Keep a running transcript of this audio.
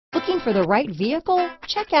Looking for the right vehicle?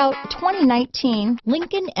 Check out 2019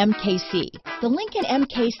 Lincoln MKC. The Lincoln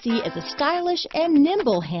MKC is a stylish and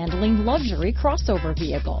nimble handling luxury crossover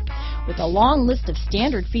vehicle. With a long list of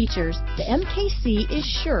standard features, the MKC is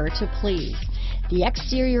sure to please. The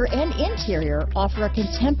exterior and interior offer a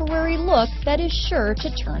contemporary look that is sure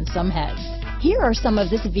to turn some heads. Here are some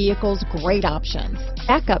of this vehicle's great options: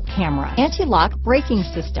 backup camera, anti-lock braking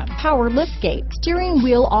system, power liftgate, steering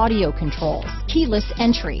wheel audio controls, keyless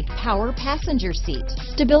entry, power passenger seat,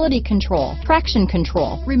 stability control, traction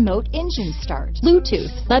control, remote engine start,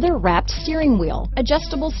 Bluetooth, leather-wrapped steering wheel,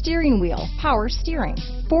 adjustable steering wheel, power steering,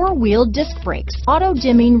 four-wheel disc brakes,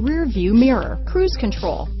 auto-dimming rear view mirror, cruise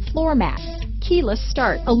control, floor mats, keyless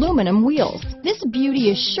start, aluminum wheels. This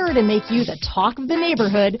beauty is sure to make you the talk of the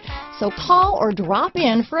neighborhood, so call or drop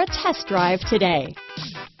in for a test drive today.